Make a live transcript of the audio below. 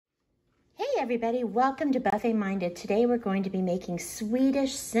everybody, welcome to Buffet Minded. Today we're going to be making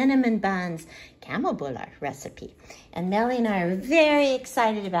Swedish cinnamon buns, Kanelbullar recipe. And Melly and I are very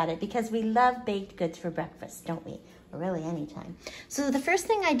excited about it because we love baked goods for breakfast, don't we? Or really anytime. So the first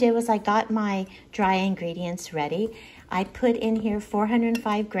thing I did was I got my dry ingredients ready. I put in here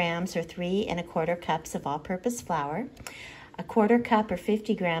 405 grams or 3 1/4 cups of all-purpose flour, 1/4 cup or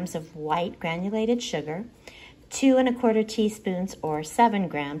 50 grams of white granulated sugar, 2 1/4 teaspoons or 7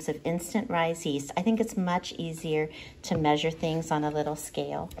 grams of instant rise yeast. I think it's much easier to measure things on a little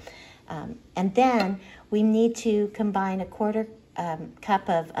scale. And then we need to combine 1/4 cup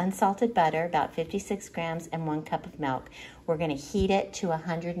of unsalted butter, about 56 grams, and 1 cup of milk. We're going to heat it to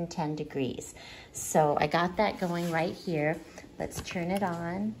 110 degrees. So I got that going right here. Let's turn it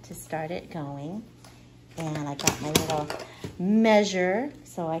on to start it going. And I got my little measure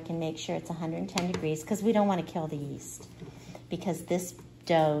so I can make sure it's 110 degrees because we don't want to kill the yeast, because this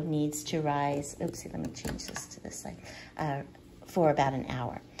dough needs to rise, oopsie, let me change this to this side, for about an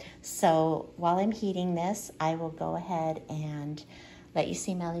hour. So while I'm heating this, I will go ahead and let you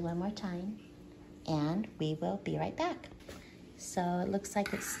see Melly one more time, and we will be right back. So it looks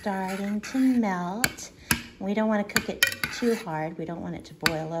like it's starting to melt. We don't want to cook it too hard. We don't want it to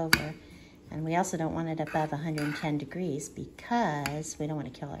boil over. And we also don't want it above 110 degrees because we don't want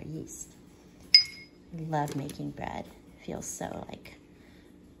to kill our yeast. I love making bread. It feels so like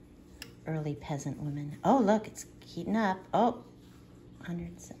early peasant woman. Oh, look, it's heating up. Oh,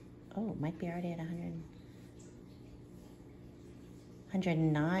 100. Oh, it might be already at 100.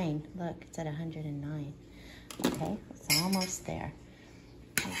 109. Look, it's at 109. Okay, it's almost there.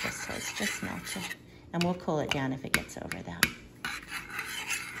 It's just melted. And we'll cool it down if it gets over that.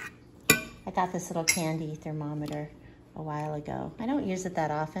 I got this little candy thermometer a while ago. I don't use it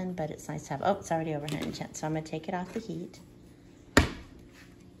that often, but it's nice to have. Oh, it's already over 110, so I'm going to take it off the heat. And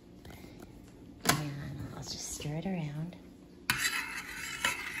I'll just stir it around.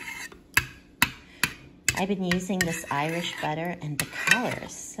 I've been using this Irish butter, and the color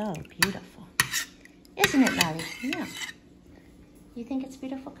is so beautiful. Isn't it, Melly? Yeah. You think it's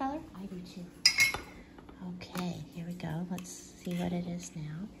beautiful color? I do too. Okay, here we go. Let's see what it is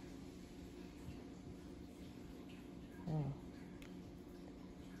now. Oh,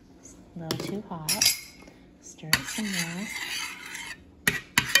 it's a little too hot. Stir it some more.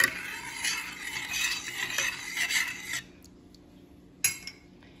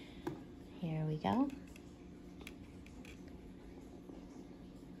 Here we go.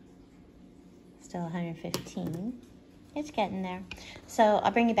 Still 115. It's getting there. So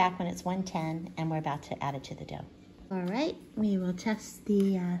I'll bring you back when it's 110 and we're about to add it to the dough. All right, we will test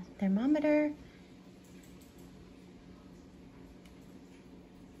the thermometer.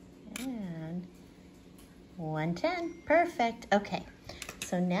 And 110, perfect. Okay,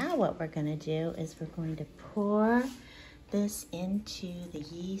 so now what we're gonna do is we're going to pour this into the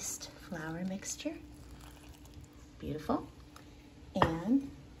yeast flour mixture. Beautiful.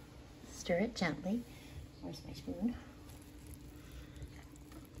 And stir it gently. Where's my spoon?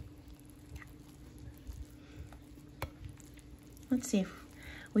 Let's see if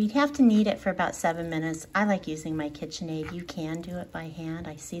we'd have to knead it for about 7 minutes. I like using my KitchenAid. You can do it by hand.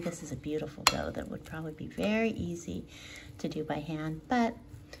 I see this is a beautiful dough that would probably be very easy to do by hand, but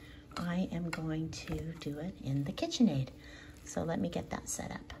I am going to do it in the KitchenAid. So let me get that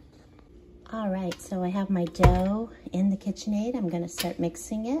set up. All right, so I have my dough in the KitchenAid. I'm gonna start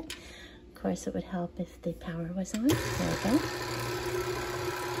mixing it. Of course, it would help if the power was on. There we go.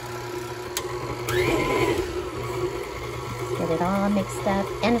 Get it all mixed up,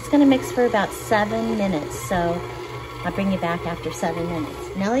 and it's gonna mix for about 7 minutes, so I'll bring you back after 7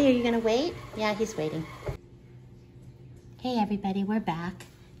 minutes. Melly, are you gonna wait? Yeah, he's waiting. Hey everybody, we're back.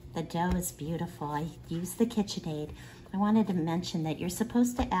 The dough is beautiful. I used the KitchenAid. I wanted to mention that you're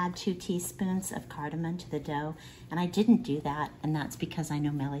supposed to add 2 teaspoons of cardamom to the dough, and I didn't do that, and that's because I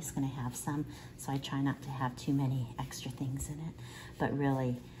know Melly's gonna have some, so I try not to have too many extra things in it. But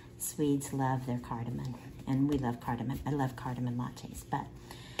really, Swedes love their cardamom, and we love cardamom. I love cardamom lattes, but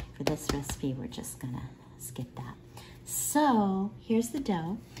for this recipe, we're just gonna skip that. So here's the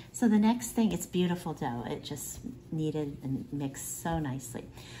dough. So the next thing, it's beautiful dough. It just kneaded and mixed so nicely.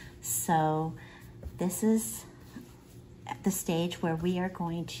 So this is at the stage where we are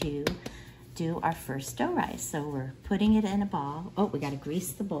going to do our first dough rise. So we're putting it in a ball. Oh, we gotta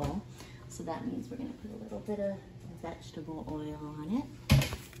grease the bowl. So that means we're gonna put a little bit of vegetable oil on it.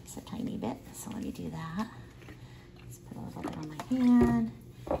 Just a tiny bit, so let me do that. Let's put a little bit on my hand,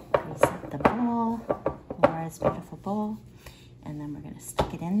 grease up the bowl, Laura's beautiful bowl, and then we're gonna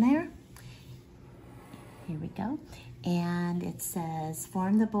stick it in there. Here we go. And it says,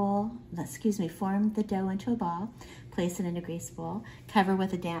 form the dough into a ball, place it in a grease bowl, cover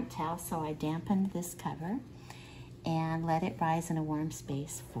with a damp towel. So I dampened this cover and let it rise in a warm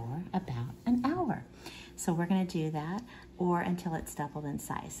space for about an hour. So we're gonna do that, or until it's doubled in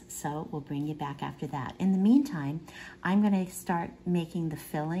size. So we'll bring you back after that. In the meantime, I'm gonna start making the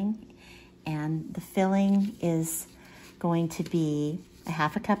filling, and the filling is going to be a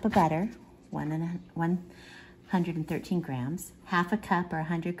half a cup of butter, 113 grams, half a cup or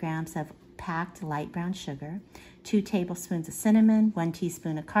 100 grams of packed light brown sugar, 2 tablespoons of cinnamon, 1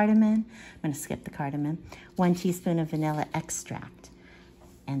 teaspoon of cardamom, I'm gonna skip the cardamom, 1 teaspoon of vanilla extract.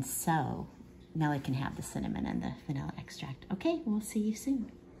 And so Melly can have the cinnamon and the vanilla extract. Okay, we'll see you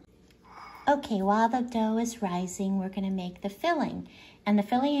soon. Okay, while the dough is rising, we're gonna make the filling. And the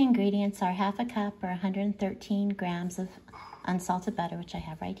filling ingredients are half a cup or 113 grams of unsalted butter, which I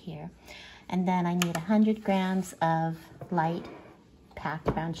have right here. And then I need 100 grams of light packed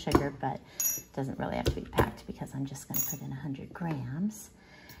brown sugar, but it doesn't really have to be packed because I'm just gonna put in 100 grams.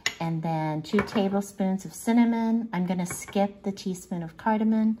 And then 2 tablespoons of cinnamon. I'm gonna skip the teaspoon of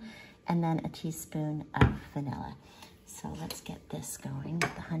cardamom, and then a teaspoon of vanilla. So let's get this going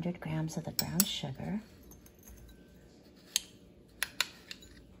with 100 grams of the brown sugar.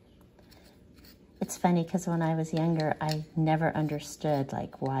 It's funny because when I was younger, I never understood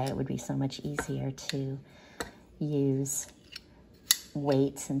like why it would be so much easier to use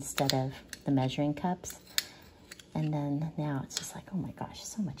weights instead of the measuring cups. And then now it's just like, oh my gosh,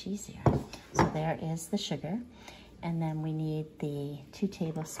 so much easier. So there is the sugar. And then we need the 2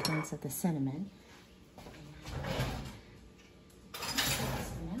 tablespoons of the cinnamon.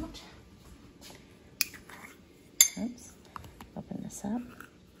 Oops, open this up.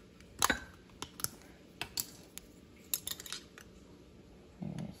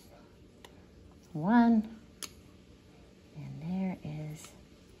 There's 1, and there is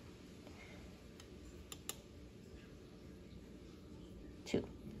 2.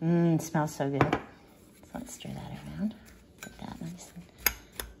 It smells so good. So let's stir that around. Get that nice and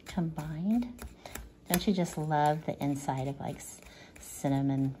combined. Don't you just love the inside of like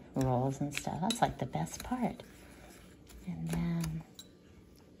cinnamon rolls and stuff? That's like the best part. And then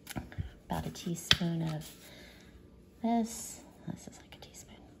about a teaspoon of this. This is like a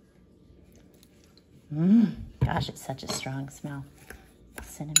teaspoon. Gosh, it's such a strong smell.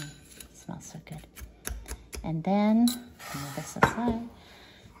 Cinnamon, it smells so good. And then, move this aside.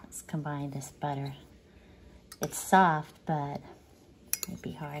 Let's combine this butter. It's soft, but it'd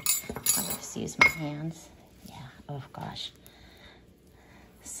be hard. I'll just use my hands. Yeah, oh gosh.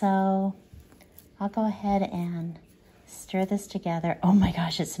 So I'll go ahead and stir this together. Oh my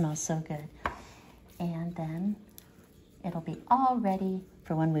gosh, it smells so good. And then it'll be all ready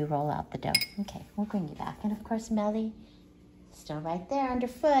for when we roll out the dough. Okay, we'll bring you back. And of course, Melly, still right there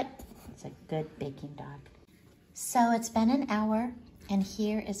underfoot. It's a good baking dog. So it's been an hour. And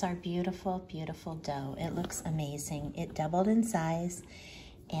here is our beautiful, beautiful dough. It looks amazing. It doubled in size,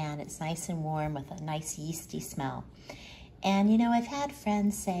 and it's nice and warm with a nice yeasty smell. And you know, I've had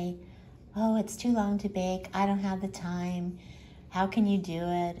friends say, oh, it's too long to bake. I don't have the time. How can you do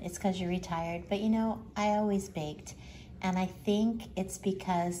it? It's because you're retired. But you know, I always baked. And I think it's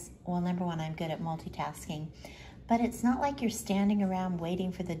because, well, number one, I'm good at multitasking. But it's not like you're standing around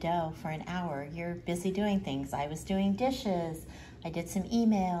waiting for the dough for an hour. You're busy doing things. I was doing dishes. I did some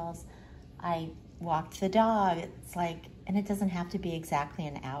emails, I walked the dog. It's like, and it doesn't have to be exactly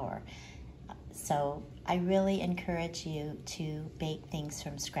an hour. So I really encourage you to bake things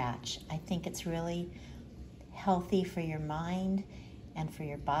from scratch. I think it's really healthy for your mind and for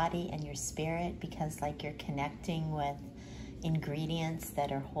your body and your spirit, because like you're connecting with ingredients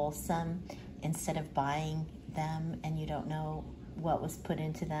that are wholesome instead of buying them and you don't know what was put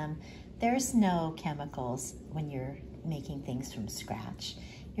into them. There's no chemicals when you're making things from scratch.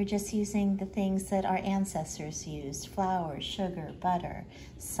 You're just using the things that our ancestors used: flour, sugar, butter,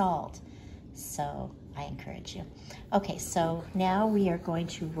 salt. So I encourage you. Okay, so now we are going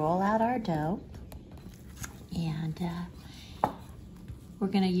to roll out our dough, and we're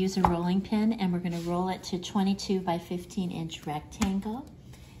going to use a rolling pin, and we're going to roll it to 22 by 15 inch rectangle.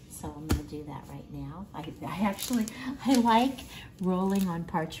 So I'm going to do that right now. I like rolling on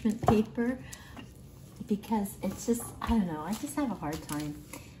parchment paper, because it's just, I don't know, I just have a hard time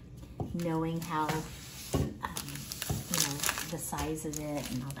knowing how, you know, the size of it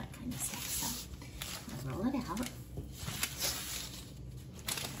and all that kind of stuff. So I'll roll it out.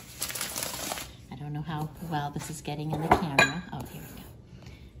 I don't know how well this is getting in the camera. Oh, here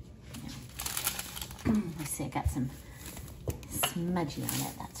we go. I see I got some smudgy on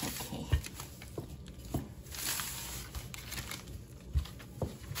it. That's okay.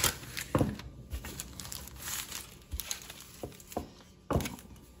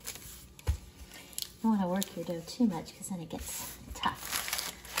 want to work your dough too much because then it gets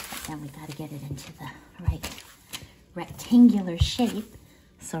tough. But then we got to get it into the right rectangular shape.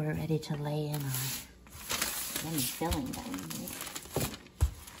 So we're ready to lay in our yummy filling that we need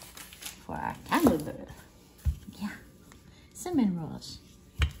for our kanelbullar. Yeah, cinnamon rolls,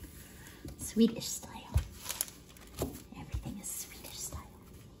 Swedish style. Everything is Swedish style.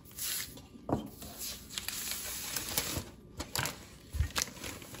 Okay.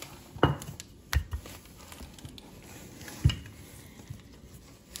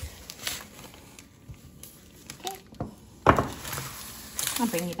 I'll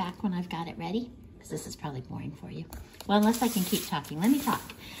bring you back when I've got it ready, because this is probably boring for you. Well, unless I can keep talking. Let me talk.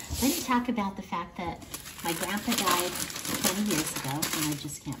 Let me talk about the fact that my grandpa died 20 years ago, and I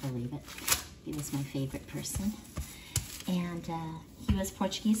just can't believe it. He was my favorite person. And he was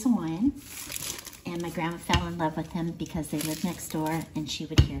Portuguese Hawaiian, and my grandma fell in love with him because they lived next door, and she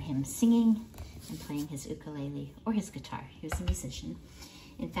would hear him singing and playing his ukulele or his guitar. He was a musician.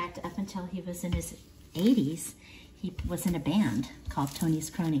 In fact, up until he was in his 80s, he was in a band called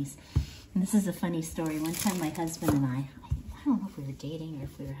Tony's Cronies. And this is a funny story. One time my husband and I don't know if we were dating or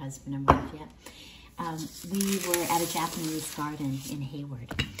if we were husband and wife yet, we were at a Japanese garden in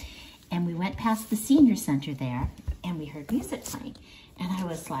Hayward. And we went past the senior center there and we heard music playing. And I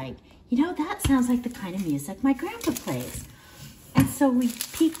was like, you know, that sounds like the kind of music my grandpa plays. And so we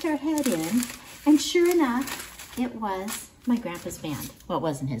peeked our head in, and sure enough, it was my grandpa's band. Well, it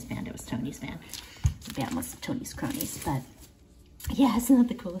wasn't his band, it was Tony's band. The band was Tony's Cronies, but yeah, isn't that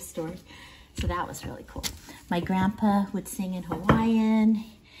the coolest story? So that was really cool. My grandpa would sing in Hawaiian.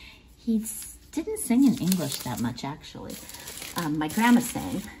 He didn't sing in English that much, actually. My grandma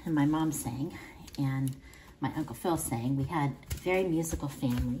sang, and my mom sang, and my Uncle Phil sang. We had a very musical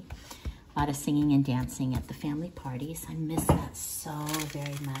family, a lot of singing and dancing at the family parties. I miss that so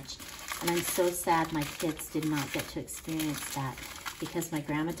very much. And I'm so sad my kids did not get to experience that, because my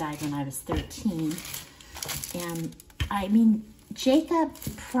grandma died when I was 13. And I mean, Jacob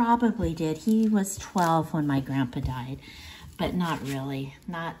probably did. He was 12 when my grandpa died, but not really,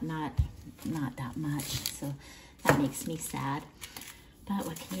 not that much. So that makes me sad. But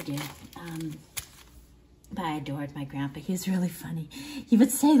what can you do? But I adored my grandpa. He was really funny. He would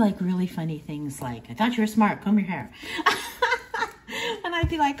say like really funny things like, "I thought you were smart, comb your hair." And I'd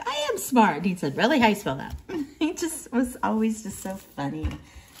be like, "I am smart." And he said, "Really? How you spell that?" He just was always just so funny and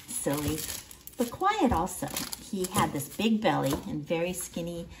silly. But quiet also. He had this big belly and very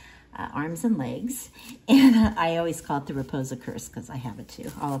skinny arms and legs. And I always call it the Raposa curse because I have it too.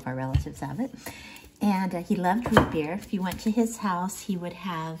 All of our relatives have it. And he loved root beer. If you went to his house, he would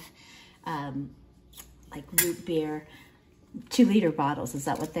have like root beer, 2-liter bottles. Is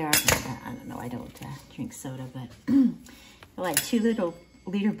that what they are? I don't know. I don't drink soda, but like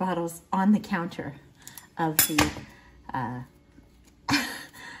 2-liter bottles on the counter of the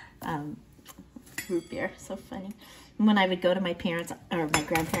root beer. So funny. And when I would go to my parents or my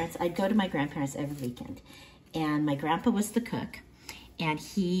grandparents, I'd go to my grandparents every weekend. And my grandpa was the cook. And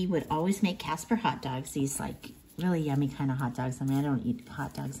he would always make Casper hot dogs, these like really yummy kind of hot dogs. I mean, I don't eat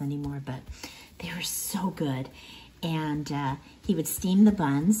hot dogs anymore, but they were so good. And he would steam the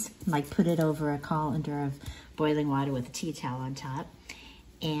buns, like put it over a colander of boiling water with a tea towel on top.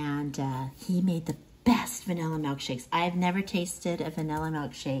 And he made the best vanilla milkshakes. I've never tasted a vanilla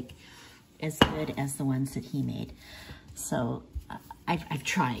milkshake as good as the ones that he made. So I've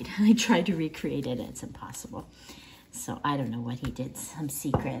tried. I tried to recreate it. It's impossible. So I don't know what he did, some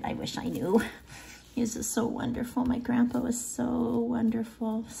secret. I wish I knew. He was just so wonderful. My grandpa was so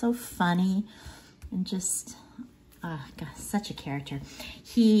wonderful, so funny, and just, God, such a character.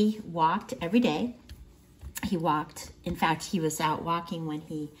 He walked every day. He walked, in fact, he was out walking when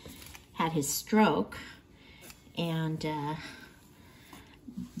he had his stroke, and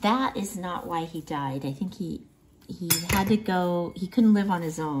that is not why he died. I think he had to go, he couldn't live on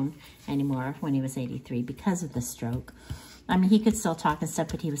his own anymore when he was 83 because of the stroke. I mean, he could still talk and stuff,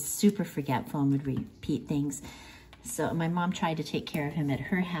 but he was super forgetful and would repeat things. So my mom tried to take care of him at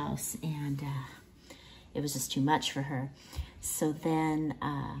her house, and it was just too much for her. So then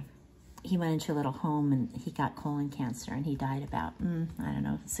he went into a little home, and he got colon cancer, and he died about, I don't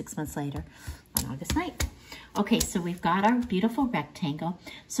know, 6 months later on August 9th. Okay, so we've got our beautiful rectangle.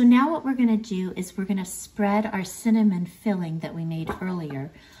 So now what we're gonna do is we're gonna spread our cinnamon filling that we made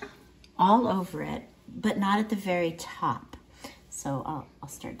earlier all over it, but not at the very top. So I'll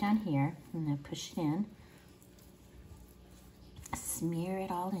start down here and then push it in. Smear it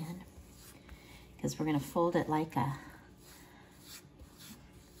all in, because we're gonna fold it like a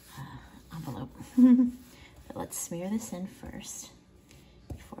envelope. But let's smear this in first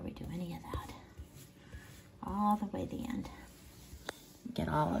before we do any of that. all the way to the end. Get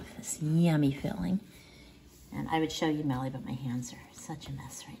all of this yummy filling. And I would show you Melly, but my hands are such a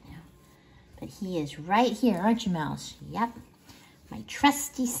mess right now. But he is right here, aren't you, Mouse? Yep, my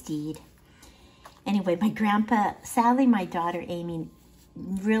trusty steed. Anyway, my grandpa, sadly, my daughter Amy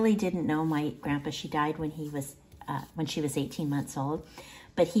really didn't know my grandpa. She died when she was 18 months old,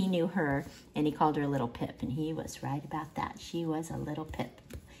 but he knew her, and he called her Little Pip, and he was right about that. She was a little Pip,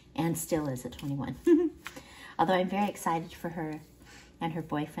 and still is at 21. Although I'm very excited for her and her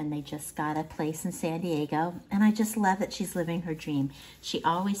boyfriend. They just got a place in San Diego, and I just love that she's living her dream. She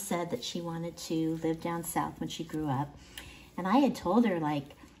always said that she wanted to live down south when she grew up, and I had told her, like,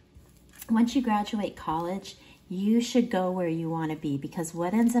 once you graduate college, you should go where you want to be, because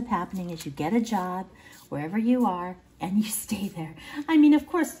what ends up happening is you get a job wherever you are and you stay there. I mean, of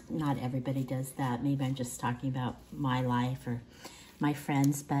course, not everybody does that. Maybe I'm just talking about my life or my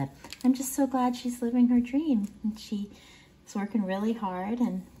friends, but I'm just so glad she's living her dream. And she is working really hard,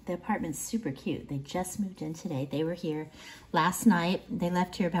 and the apartment's super cute. They just moved in today. They were here last night. They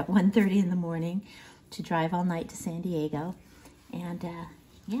left here about 1:30 in the morning to drive all night to San Diego. And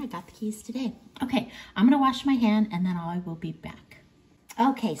yeah, I got the keys today. Okay, I'm gonna wash my hand and then I will be back.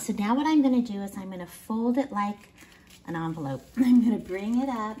 Okay, so now what I'm gonna do is I'm gonna fold it like an envelope. I'm gonna bring it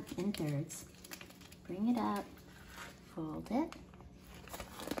up in thirds. Bring it up, fold it,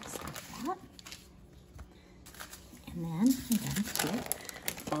 just like that. And then I'm going to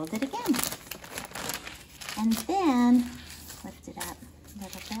fold it again. And then lift it up a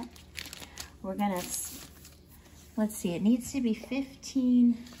little bit. We're gonna, let's see, it needs to be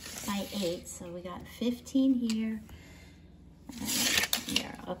 15 by 8, so we got 15 here and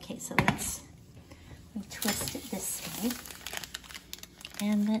here. Okay, so let's twist it this way,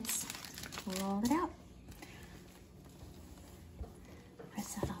 and let's roll it out.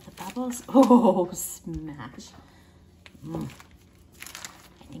 Press out all the bubbles. Oh, smash. I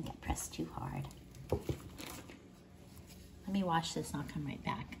think I pressed too hard. Let me wash this and I'll come right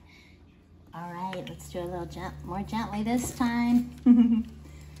back. All right, let's do a little more gently this time.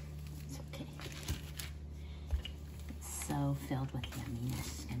 It's okay. It's so filled with yumminess.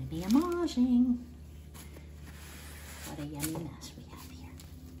 It's gonna be amazing. What a yummy mess we have here.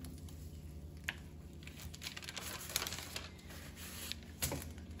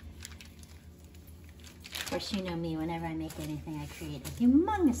 Of course, you know me, whenever I make anything, I create a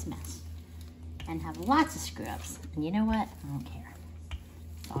humongous mess and have lots of screw-ups. And you know what? I don't care.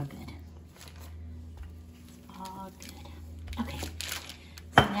 It's all good. All good. Okay,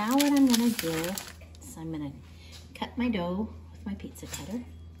 so now what I'm gonna do is I'm gonna cut my dough with my pizza cutter.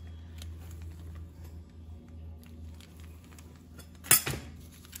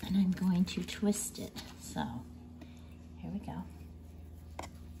 And I'm going to twist it. So, here we go.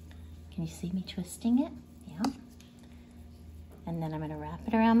 Can you see me twisting it? Yeah. And then I'm gonna wrap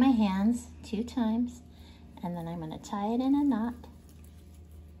it around my hands 2 times. And then I'm gonna tie it in a knot.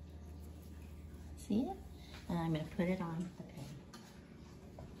 See it? And I'm gonna put it on the pan.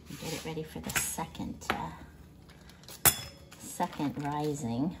 And get it ready for the second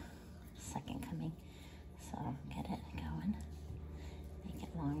rising, second coming. So get it going. Make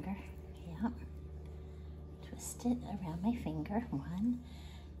it longer. Yep. Twist it around my finger. 1,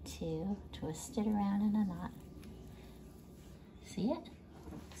 2. Twist it around in a knot. See it?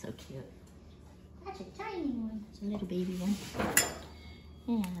 So cute. That's a tiny one. It's a little baby one.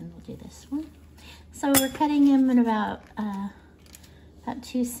 And we'll do this one. So we're cutting him in about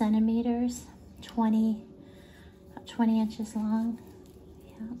 2 centimeters, about 20 inches long.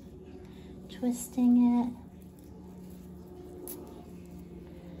 Yeah. Twisting it.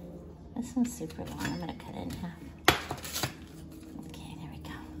 This one's super long. I'm gonna cut it in half. Okay, there we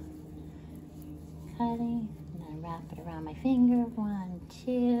go. Cutting, and then wrap it around my finger. 1,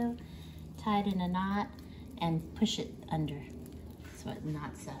 2. Tie it in a knot and push it under so it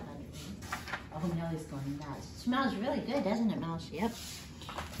knots up underneath. Oh, Nelly's going nuts. It smells really good, doesn't it, Mouse? Yep.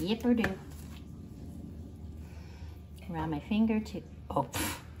 Yipper do. Around my finger too. Oh,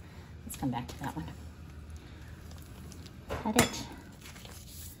 let's come back to that one. Cut it.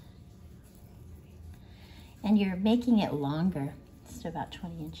 And you're making it longer. It's about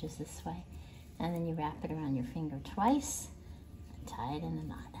 20 inches this way. And then you wrap it around your finger twice and tie it in a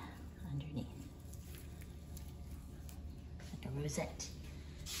knot underneath. Like a rosette.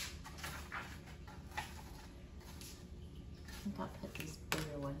 I think I'll put these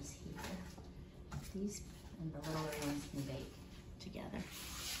bigger ones here. These and the littler ones can bake together.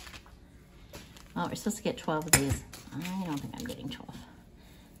 Oh, we're supposed to get 12 of these. I don't think I'm getting 12.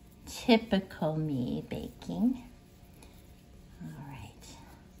 Typical me baking. All right.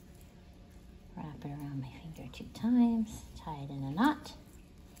 Wrap it around my finger together 2 times, tie it in a knot.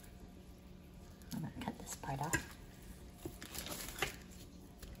 I'm going to cut this part off.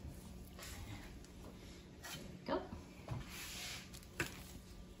 There we go.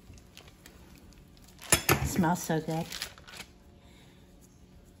 It smells so good.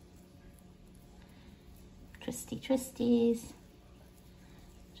 Twisty twisties.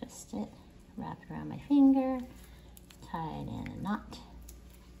 Twist it, wrap it around my finger, tie it in a knot.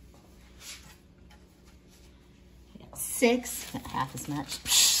 6, not half as much.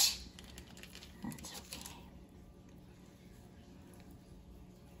 That's okay.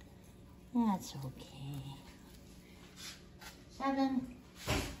 That's okay. 7.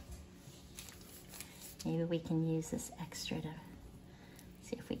 Maybe we can use this extra to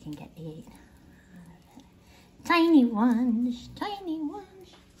see if we can get 8. Tiny ones, tiny ones.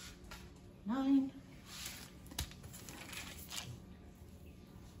 9.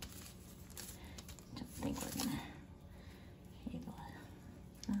 Don't think we're gonna be able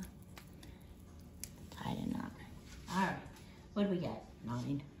to tie it in knot. All right, what do we get?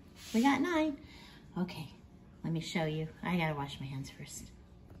 9. We got 9. Okay, let me show you. I gotta wash my hands first.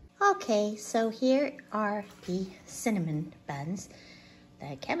 Okay, so here are the cinnamon buns,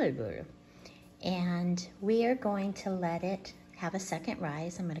 the Kanelbullar, and we are going to let it have a second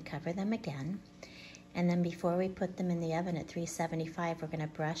rise. I'm going to cover them again, and then before we put them in the oven at 375, we're going to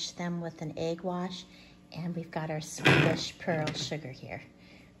brush them with an egg wash, and we've got our Swedish pearl sugar here,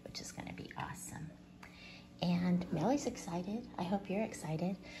 which is going to be awesome. And Melly's excited. I hope you're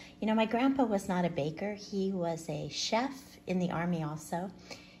excited. You know, my grandpa was not a baker. He was a chef in the Army also.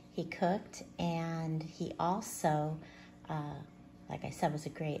 He cooked, and he also, like I said, was a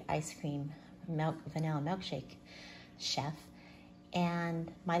great ice cream, vanilla milkshake chef.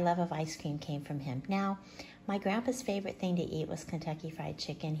 And my love of ice cream came from him. Now, my grandpa's favorite thing to eat was Kentucky Fried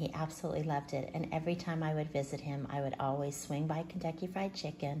Chicken. He absolutely loved it. And every time I would visit him, I would always swing by Kentucky Fried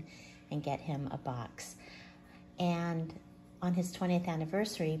Chicken and get him a box. And on his 20th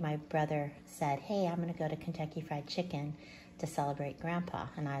anniversary, my brother said, hey, I'm going to go to Kentucky Fried Chicken to celebrate Grandpa.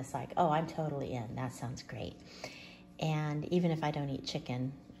 And I was like, oh, I'm totally in. That sounds great. And even if I don't eat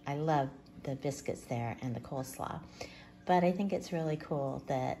chicken, I love the biscuits there and the coleslaw. But I think it's really cool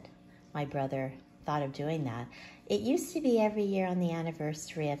that my brother thought of doing that. It used to be every year on the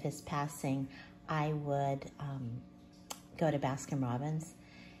anniversary of his passing, I would go to Baskin-Robbins.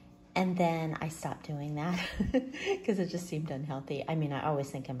 And then I stopped doing that because it just seemed unhealthy. I mean, I always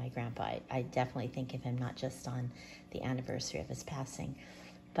think of my grandpa. I definitely think of him not just on the anniversary of his passing.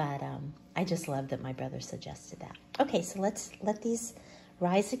 But I just love that my brother suggested that. Okay, so let's let these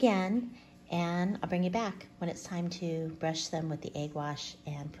rise again. And I'll bring you back when it's time to brush them with the egg wash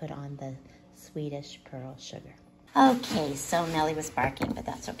and put on the Swedish pearl sugar. Okay, so Melly was barking, but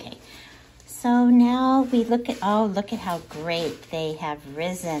that's okay. So now we look at, oh, look at how great they have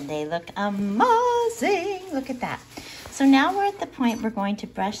risen. They look amazing. Look at that. So now we're at the point we're going to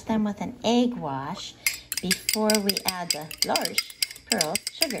brush them with an egg wash before we add the large pearl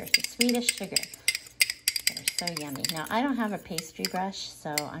sugar, the Swedish sugar. So yummy. Now, I don't have a pastry brush,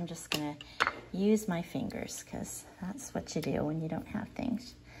 so I'm just going to use my fingers because that's what you do when you don't have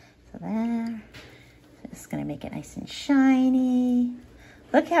things. So there. Just going to make it nice and shiny.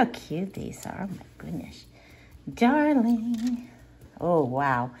 Look how cute these are. Oh, my goodness. Darling. Oh,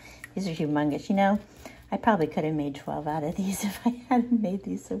 wow. These are humongous. You know, I probably could have made 12 out of these if I hadn't made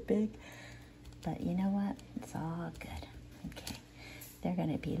these so big. But you know what? It's all good. Okay. They're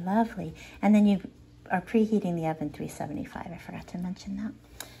going to be lovely. And then you are preheating the oven 375. I forgot to mention that.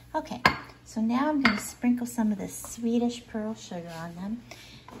 Okay, so now I'm going to sprinkle some of this Swedish pearl sugar on them,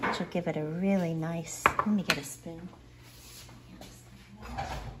 which will give it a really nice, let me get a spoon.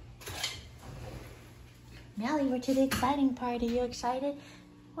 Melly, we're to the exciting part. Are you excited?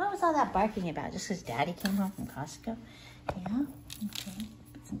 What was all that barking about? Just because Daddy came home from Costco? Yeah, okay.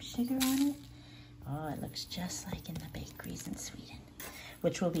 Put some sugar on it. Oh, it looks just like in the bakeries in Sweden,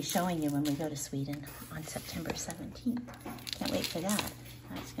 which we'll be showing you when we go to Sweden on September 17th. Can't wait for that.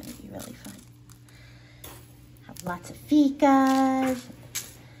 That's going to be really fun. Have lots of fikas,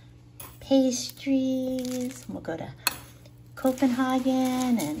 pastries. We'll go to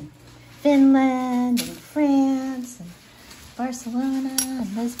Copenhagen and Finland and France and Barcelona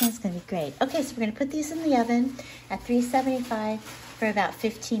and Lisbon. It's going to be great. Okay, so we're going to put these in the oven at 375 for about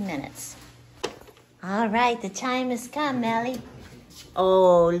 15 minutes. All right, the time has come, Melly.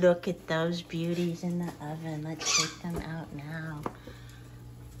 Oh, look at those beauties in the oven. Let's take them out now.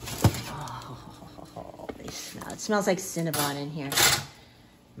 Oh, they smell. It smells like Cinnabon in here.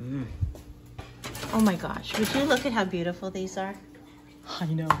 Mm. Oh my gosh, would you look at how beautiful these are? I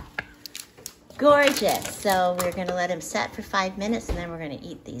know. Gorgeous. So we're gonna let them set for 5 minutes and then we're gonna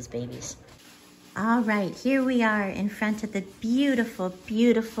eat these babies. All right, here we are in front of the beautiful,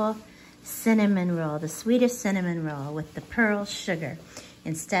 beautiful cinnamon roll, the Swedish cinnamon roll with the pearl sugar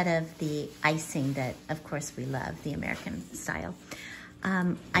instead of the icing that, of course, we love, the American style.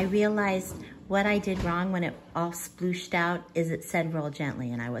 I realized what I did wrong when it all splooshed out is it said roll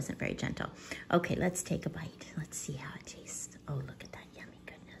gently, and I wasn't very gentle. Okay, let's take a bite. Let's see how it tastes. Oh, look at that yummy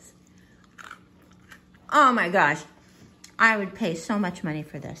goodness. Oh my gosh. I would pay so much money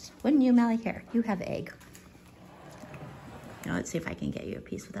for this. Wouldn't you, Melly? Here, you have egg. Now let's see if I can get you a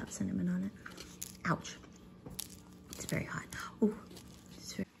piece without cinnamon on it. Ouch. It's very hot. Ooh.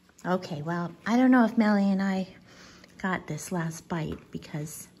 Okay, well, I don't know if Melly and I got this last bite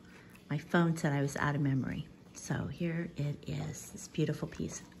because my phone said I was out of memory. So here it is, this beautiful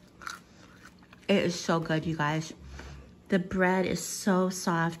piece. It is so good, you guys. The bread is so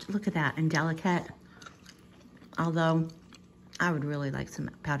soft. Look at that, and delicate. Although, I would really like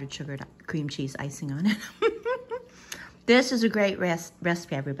some powdered sugar cream cheese icing on it. This is a great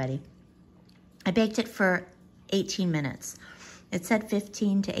recipe, everybody. I baked it for 18 minutes. It said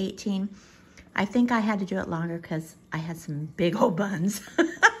 15 to 18. I think I had to do it longer because I had some big old buns.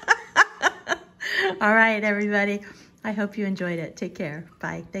 All right, everybody. I hope you enjoyed it. Take care.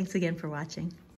 Bye. Thanks again for watching.